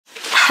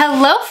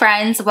Hello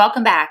friends,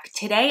 welcome back.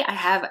 Today I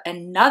have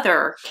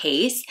another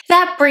case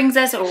that brings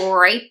us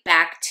right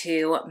back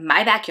to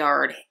my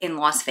backyard in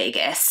Las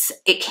Vegas.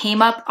 It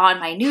came up on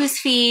my news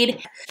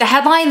feed. The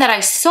headline that I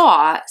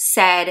saw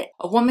said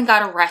a woman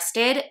got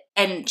arrested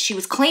and she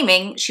was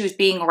claiming she was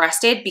being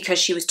arrested because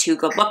she was too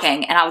good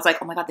looking. And I was like,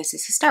 oh my God, this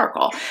is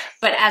hysterical.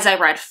 But as I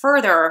read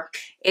further,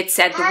 it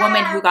said the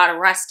woman who got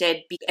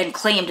arrested and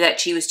claimed that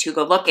she was too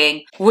good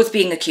looking was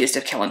being accused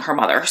of killing her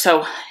mother.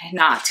 So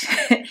not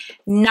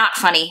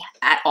funny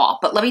at all.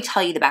 But let me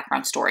tell you the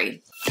background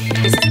story.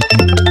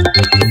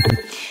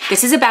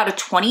 This is about a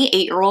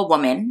 28-year-old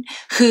woman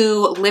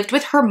who lived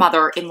with her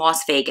mother in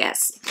Las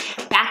Vegas.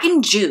 Back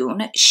in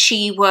June,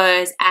 she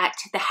was at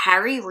the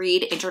Harry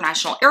Reid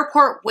International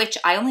Airport, which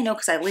I only know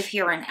because I live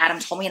here and Adam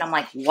told me, and I'm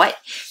like, what?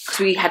 Because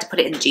we had to put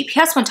it in the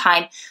GPS one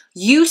time.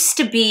 Used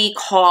to be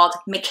called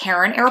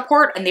McCarran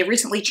Airport, and they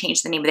recently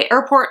changed the name of the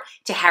airport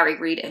to Harry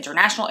Reid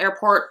International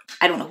Airport.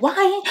 I don't know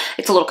why.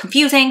 It's a little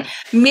confusing.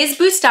 Ms.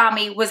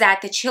 Bustami was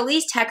at the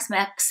Chili's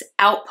Tex-Mex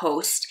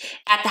outpost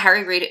at the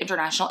Harry Reid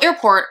International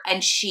Airport,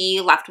 and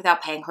she left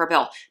without paying her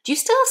bill. Do you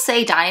still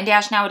say dine and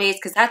dash nowadays?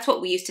 Because that's what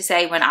we used to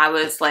say when I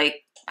was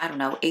like, I don't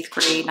know, 8th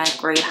grade, 9th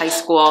grade, high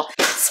school.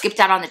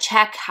 Skipped out on the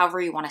check, however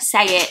you want to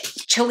say it.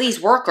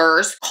 Chili's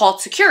workers called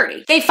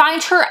security. They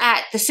find her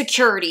at the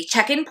security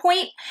check-in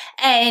point,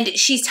 and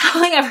she's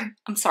telling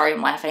I'm sorry,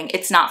 I'm laughing.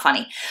 It's not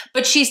funny.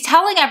 But she's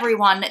telling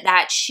everyone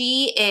that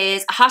she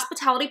is a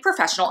hospitality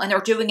professional and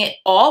they're doing it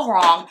all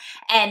wrong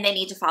and they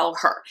need to follow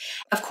her.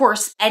 Of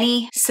course,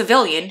 any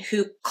civilian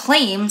who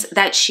claims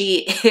that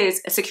she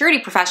is a security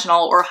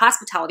professional or a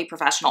hospitality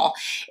professional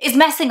is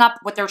messing up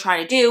what they're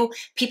trying to do.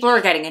 People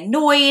are getting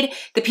annoyed.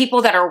 The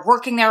people that are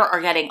working there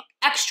are getting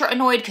extra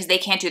annoyed because they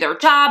can't do their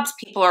jobs.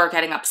 People are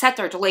getting upset.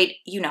 They're delayed.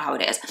 You know how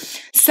it is.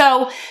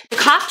 So the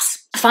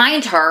cops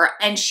find her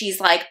and she's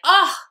like,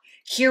 oh,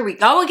 here we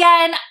go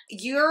again.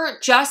 You're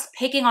just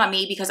picking on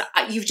me because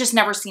you've just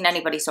never seen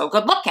anybody so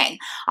good looking.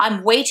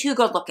 I'm way too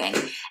good looking.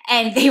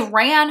 And they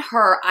ran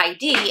her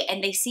ID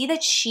and they see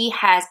that she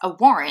has a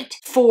warrant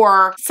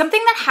for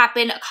something that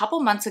happened a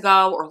couple months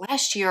ago or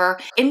last year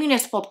in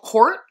municipal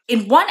court.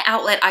 In one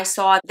outlet I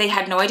saw they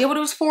had no idea what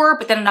it was for,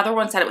 but then another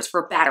one said it was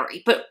for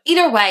battery. But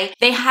either way,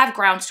 they have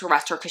grounds to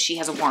arrest her because she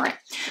has a warrant.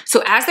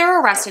 So as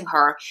they're arresting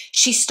her,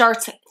 she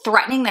starts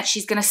threatening that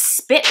she's gonna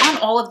spit on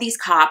all of these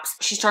cops.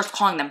 She starts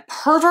calling them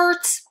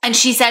perverts. And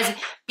she says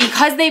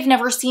because they've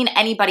never seen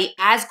anybody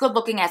as good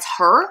looking as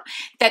her,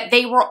 that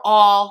they were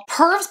all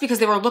pervs because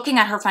they were looking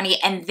at her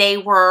funny and they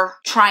were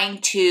trying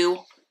to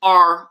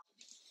R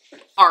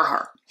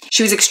her.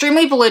 She was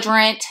extremely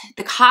belligerent.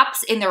 The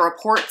cops in their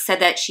report said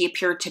that she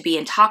appeared to be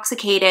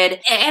intoxicated.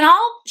 And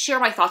I'll share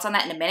my thoughts on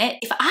that in a minute.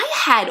 If I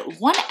had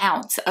 1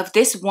 ounce of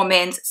this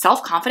woman's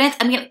self-confidence,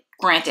 I mean,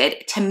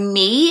 granted, to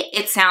me,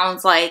 it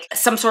sounds like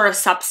some sort of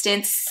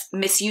substance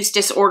misuse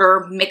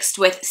disorder mixed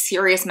with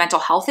serious mental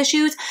health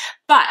issues.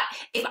 But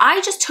if I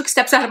just took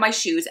steps out of my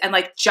shoes and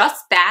like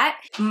just that,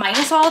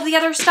 minus all of the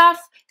other stuff,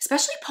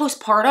 especially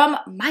postpartum,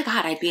 my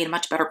God, I'd be in a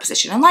much better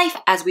position in life,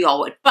 as we all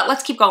would. But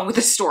let's keep going with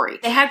the story.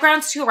 They had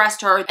grounds to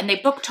arrest her and they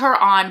booked her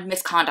on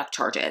misconduct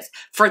charges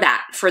for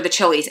the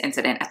Chili's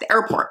incident at the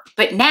airport.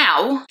 But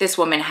now this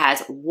woman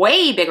has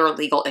way bigger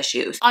legal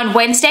issues. On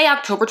Wednesday,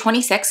 October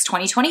 26,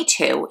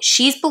 2022,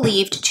 she's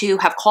believed to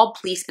have called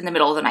police in the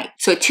middle of the night.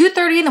 So at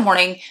 2:30 in the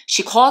morning,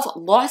 she calls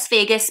Las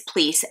Vegas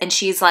police and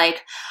she's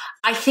like,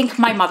 I think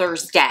my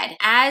mother's dead.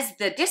 As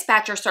the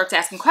dispatcher starts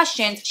asking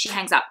questions, she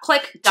hangs up.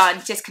 Click, done,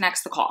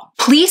 disconnects the call.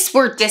 Police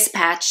were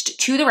dispatched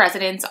to the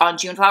residence on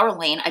Juneflower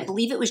Lane. I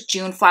believe it was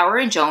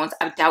Juneflower and Jones.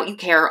 I doubt you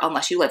care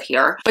unless you live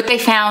here. But they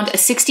found a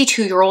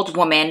 62-year-old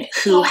woman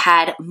who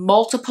had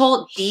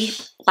multiple deep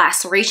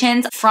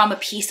lacerations from a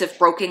piece of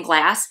broken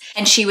glass,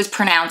 and she was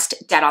pronounced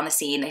dead on the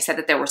scene. They said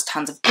that there was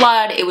tons of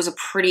blood. It was a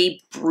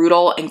pretty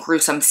brutal and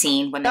gruesome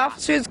scene. When the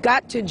officers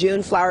got to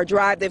Juneflower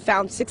Drive, they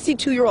found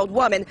 62-year-old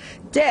woman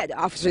dead.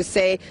 Officers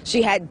say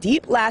she had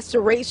deep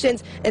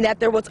lacerations and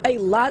that there was a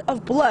lot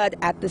of blood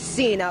at the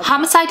scene.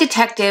 Homicide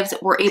detectives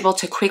were able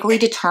to quickly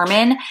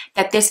determine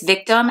that this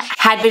victim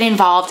had been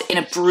involved in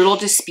a brutal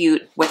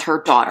dispute with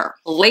her daughter.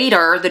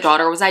 Later, the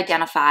daughter was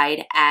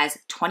identified as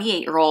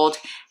 28-year-old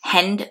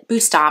Hend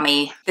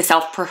Bustami, the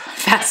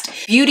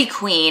self-professed beauty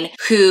queen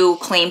who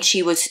claimed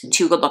she was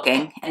too good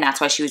looking, and that's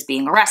why she was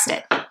being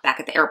arrested back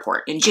at the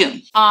airport in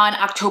June. On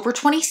October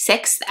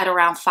 26th at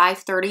around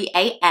 5:30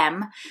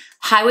 a.m.,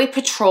 Highway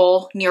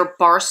Patrol near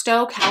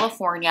Barstow,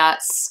 California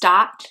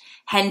stopped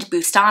Hend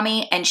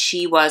Bustami and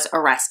she was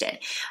arrested.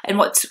 And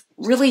what's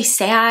really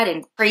sad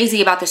and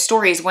crazy about the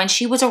story is when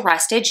she was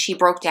arrested, she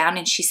broke down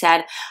and she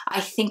said, I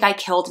think I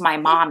killed my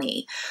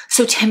mommy.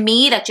 So to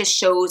me, that just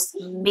shows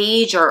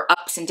major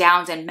ups and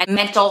downs and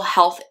mental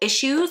health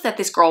issues that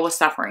this girl was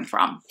suffering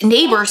from.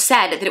 Neighbors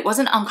said that it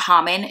wasn't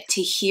uncommon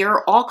to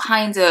hear all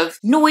kinds of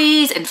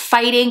noise and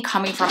fighting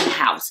coming from the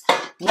house.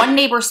 One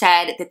neighbor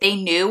said that they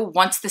knew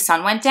once the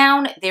sun went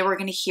down, they were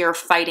going to hear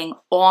fighting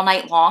all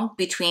night long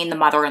between the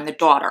mother and the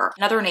daughter.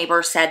 Another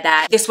neighbor said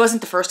that this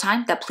wasn't the first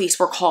time that police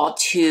were called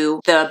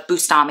to the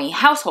Bustami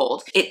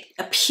household. It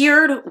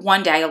appeared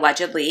one day,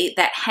 allegedly,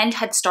 that Hend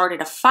had started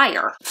a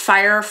fire.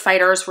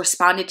 Firefighters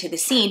responded to the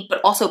scene,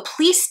 but also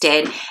police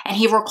did, and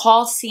he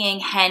recalls seeing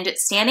Hend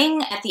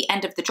standing at the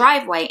end of the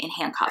driveway in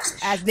handcuffs.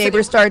 As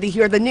neighbors started to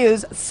hear the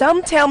news,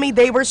 some tell me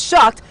they were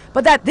shocked,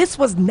 but that this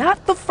was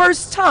not the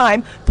first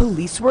time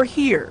police were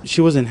here.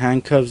 She was in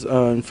handcuffs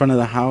in front of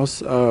the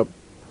house.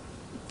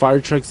 Fire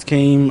trucks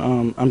came.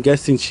 I'm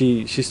guessing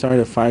she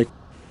started a fire.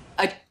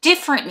 A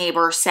different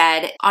neighbor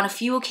said on a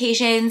few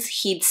occasions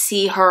he'd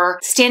see her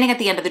standing at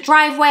the end of the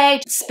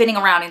driveway, spinning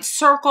around in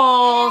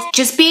circles,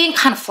 just being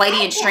kind of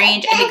flighty and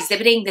strange and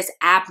exhibiting this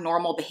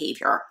abnormal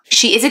behavior.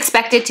 She is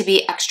expected to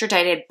be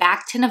extradited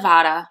back to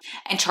Nevada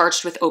and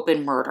charged with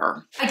open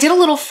murder. I did a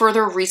little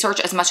further research,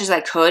 as much as I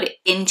could,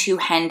 into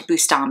Hend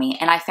Bustami,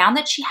 and I found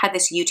that she had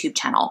this YouTube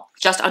channel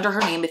just under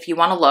her name if you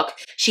want to look.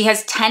 She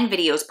has 10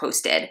 videos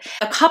posted.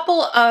 A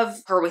couple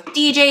of her with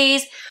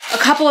DJs, a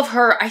couple of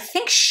her, I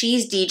think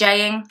she's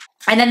DJing.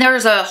 And then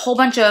there's a whole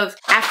bunch of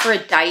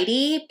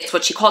Aphrodite. It's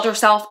what she called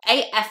herself,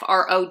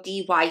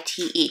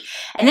 Afrodyte.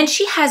 And then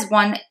she has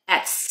one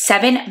at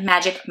 7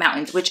 Magic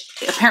Mountains, which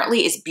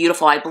apparently is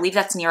beautiful. I believe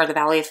that's near the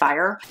Valley of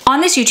Fire. On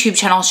this YouTube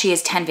channel, she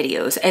has 10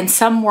 videos. And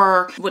some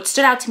were, what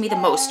stood out to me the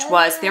most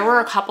was there were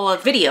a couple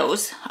of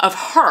videos of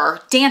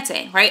her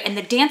dancing, right? And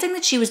the dancing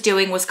that she was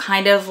doing was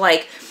kind of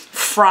like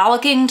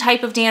frolicking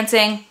type of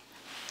dancing.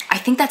 I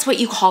think that's what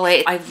you call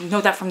it. I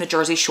know that from the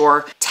Jersey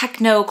Shore.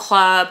 Techno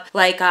club,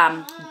 like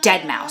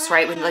Dead Mouse,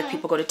 right? When like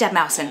people go to Dead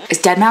Mouse, and is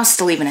Dead Mouse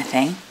still even a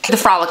thing? The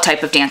frolic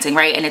type of dancing,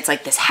 right? And it's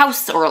like this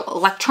house or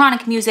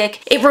electronic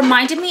music. It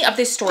reminded me of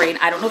this story, and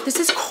I don't know if this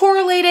is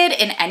correlated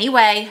in any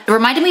way. It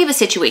reminded me of a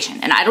situation,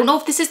 and I don't know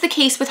if this is the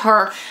case with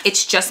her.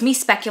 It's just me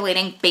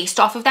speculating based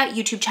off of that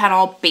YouTube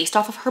channel, based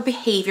off of her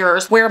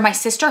behaviors, where my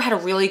sister had a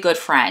really good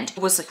friend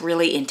who was like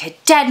really into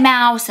Dead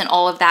Mouse and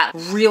all of that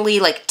really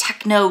like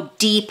techno,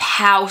 deep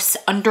house,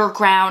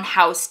 underground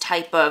house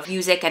type of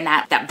music and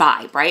that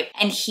vibe, right?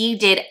 And he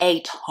did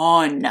a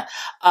ton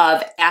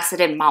of acid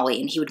and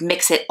Molly, and he would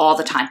mix it all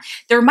the time.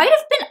 There might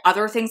have been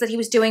other things that he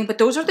was doing, but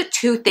those are the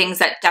two things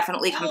that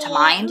definitely come to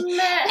mind.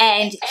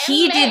 And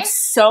he did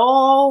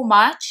so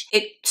much,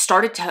 it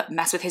started to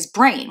mess with his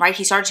brain, right?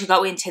 He started to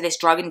go into this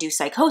drug-induced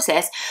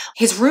psychosis.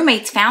 His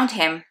roommates found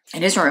him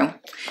in his room.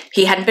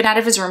 He hadn't been out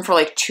of his room for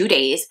like 2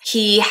 days.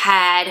 He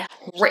had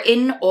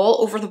written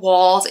all over the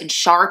walls in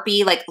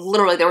Sharpie, like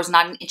literally there was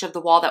not an inch of the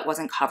wall that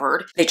wasn't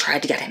covered. They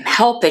tried to get him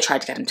help. They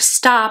tried to get him to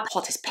stop,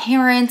 called his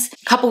parents.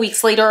 A couple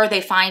weeks later,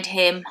 they find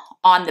him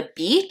on the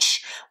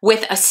beach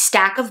with a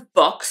stack of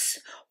books,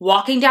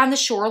 walking down the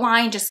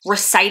shoreline, just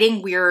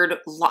reciting weird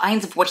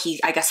lines of what he,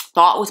 I guess,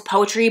 thought was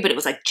poetry, but it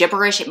was like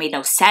gibberish. It made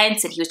no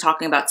sense. And he was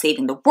talking about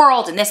saving the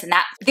world and this and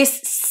that.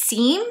 This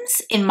seems,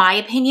 in my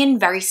opinion,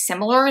 very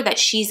similar, that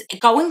she's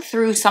going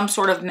through some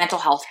sort of mental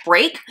health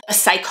break, a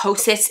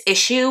psychosis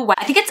issue.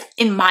 I think it's,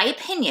 in my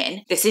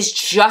opinion, this is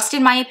just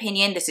in my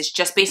opinion, this is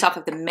just based off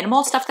of the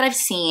minimal stuff that I've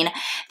seen,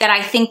 that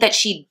I think that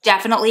she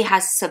definitely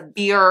has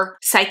severe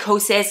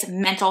psychosis,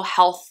 mental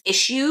health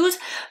issues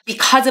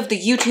because of the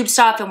YouTube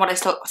stuff and what I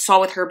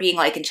saw with her being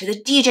like into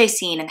the DJ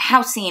scene and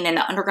house scene and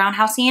the underground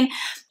house scene.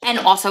 And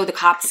also the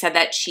cops said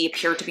that she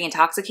appeared to be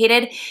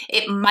intoxicated.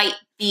 It might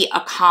be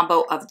a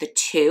combo of the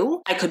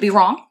two. I could be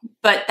wrong,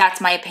 but that's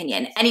my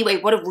opinion. Anyway,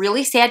 what a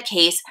really sad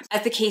case.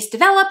 As the case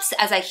develops,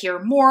 as I hear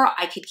more,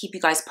 I could keep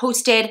you guys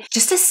posted.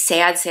 Just a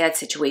sad, sad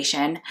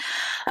situation.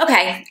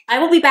 Okay, I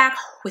will be back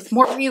with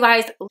more for you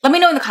guys. Let me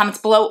know in the comments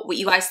below what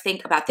you guys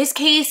think about this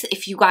case.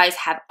 If you guys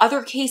have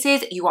other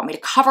cases you want me to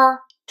cover,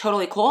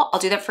 totally cool. I'll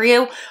do that for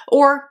you,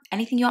 or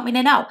anything you want me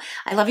to know.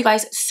 I love you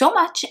guys so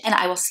much, and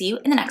I will see you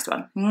in the next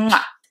one.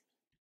 Mwah.